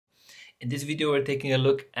In this video, we're taking a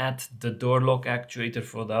look at the door lock actuator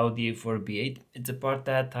for the Audi A4 A5 A6. It's a part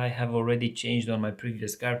that I have already changed on my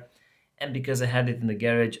previous car, and because I had it in the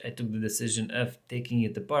garage, I took the decision of taking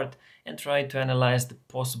it apart and try to analyze the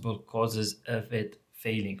possible causes of it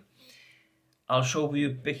failing. I'll show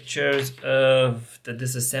you pictures of the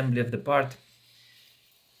disassembly of the part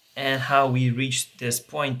and how we reached this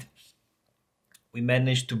point. We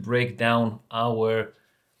managed to break down our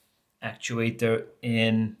actuator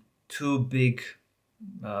in two big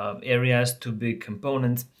areas, two big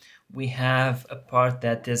components. We have a part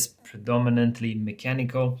that is predominantly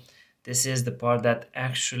mechanical. This is the part that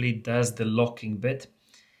actually does the locking bit,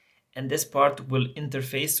 and this part will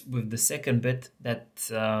interface with the second bit that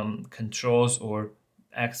controls or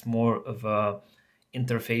acts more of a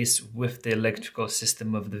interface with the electrical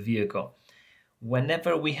system of the vehicle.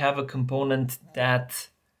 Whenever we have a component that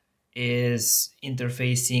is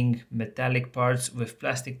interfacing metallic parts with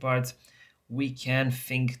plastic parts, we can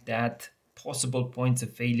think that possible points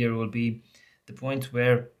of failure will be the point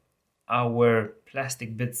where our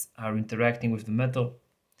plastic bits are interacting with the metal.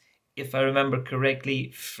 If I remember correctly,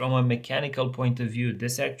 from a mechanical point of view,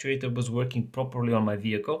 this actuator was working properly on my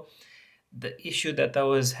vehicle. The issue that I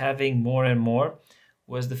was having more and more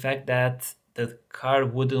was the fact that the car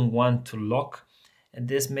wouldn't want to lock, and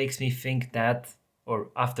this makes me think that, or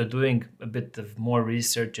after doing a bit of more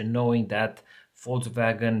research and knowing that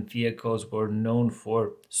Volkswagen vehicles were known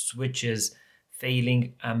for switches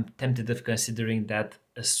failing, I'm tempted of considering that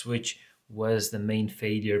a switch was the main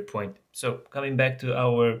failure point. So coming back to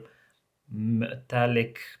our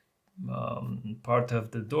metallic part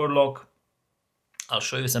of the door lock, I'll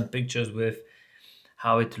show you some pictures with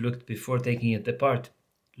how it looked before taking it apart.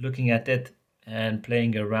 Looking at it and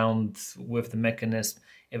playing around with the mechanism,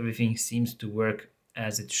 everything seems to work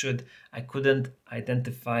as it should. I couldn't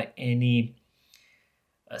identify any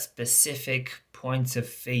specific points of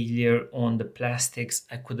failure on the plastics.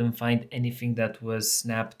 I couldn't find anything that was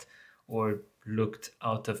snapped or looked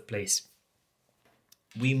out of place.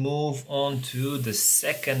 We move on to the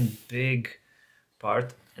second big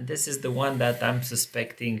part, and this is the one that I'm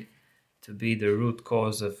suspecting to be the root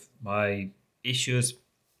cause of my issues.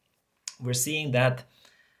 We're seeing that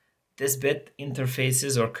this bit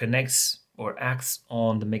interfaces or connects or acts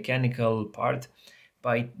on the mechanical part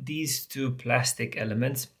by these two plastic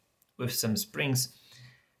elements with some springs.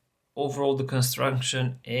 Overall, the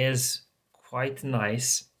construction is quite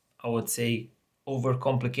nice. I would say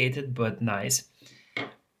overcomplicated, but nice.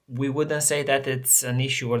 We wouldn't say that it's an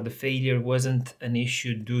issue, or the failure wasn't an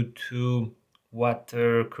issue due to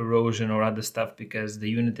water, corrosion, or other stuff, because the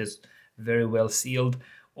unit is very well sealed.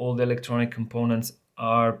 All the electronic components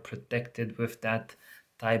are protected with that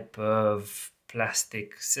type of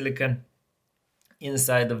plastic silicone.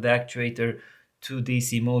 Inside of the actuator, two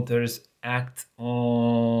DC motors act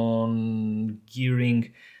on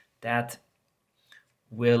gearing that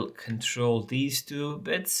will control these two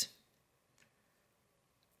bits,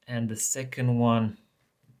 and the second one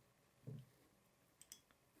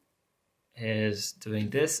is doing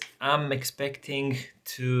this. I'm expecting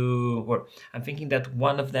to, or I'm thinking that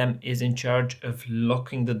one of them is in charge of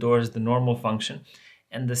locking the doors, the normal function,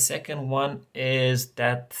 and the second one is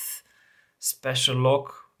that special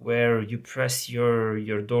lock where you press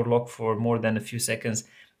your door lock for more than a few seconds,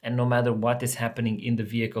 and no matter what is happening in the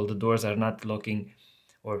vehicle, the doors are not locking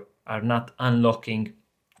or are not unlocking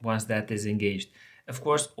once that is engaged. Of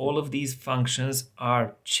course, all of these functions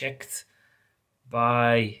are checked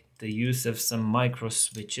by the use of some micro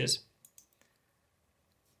switches.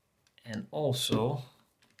 And also,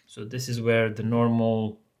 so this is where the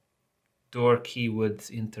normal door key would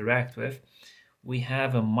interact with. We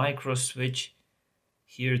have a micro switch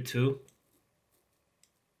here too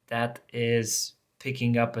that is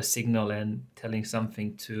picking up a signal and telling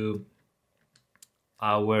something to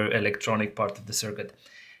our electronic part of the circuit.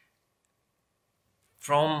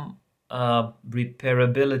 From a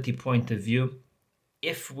repairability point of view,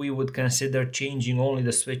 if we would consider changing only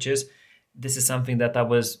the switches, this is something that I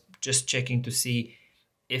was just checking to see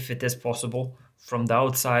if it is possible. From the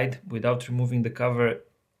outside, without removing the cover,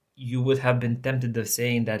 you would have been tempted of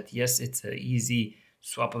saying that yes, it's an easy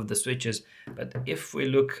swap of the switches, but if we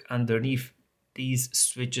look underneath, these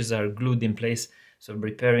switches are glued in place, so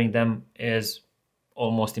repairing them is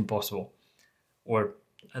almost impossible. Or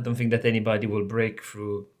I don't think that anybody will break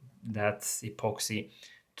through that epoxy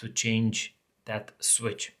to change that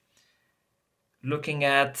switch. Looking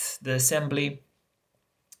at the assembly,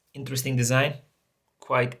 interesting design,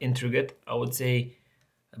 quite intricate. I would say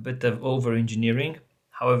a bit of over engineering.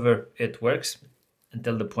 However, it works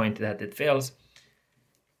until the point that it fails.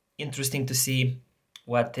 Interesting to see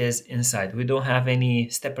what is inside. We don't have any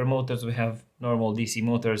stepper motors, we have normal DC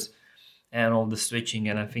motors and all the switching,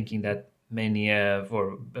 and I'm thinking that many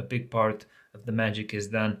or a big part of the magic is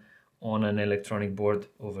done on an electronic board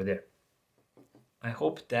over there. I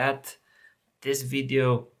hope that this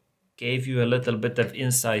video gave you a little bit of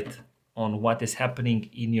insight on what is happening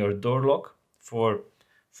in your door lock. For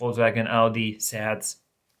Volkswagen, Audi, Seats,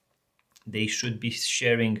 they should be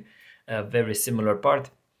sharing a very similar part.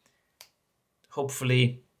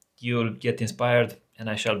 Hopefully you'll get inspired, and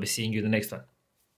I shall be seeing you in the next one.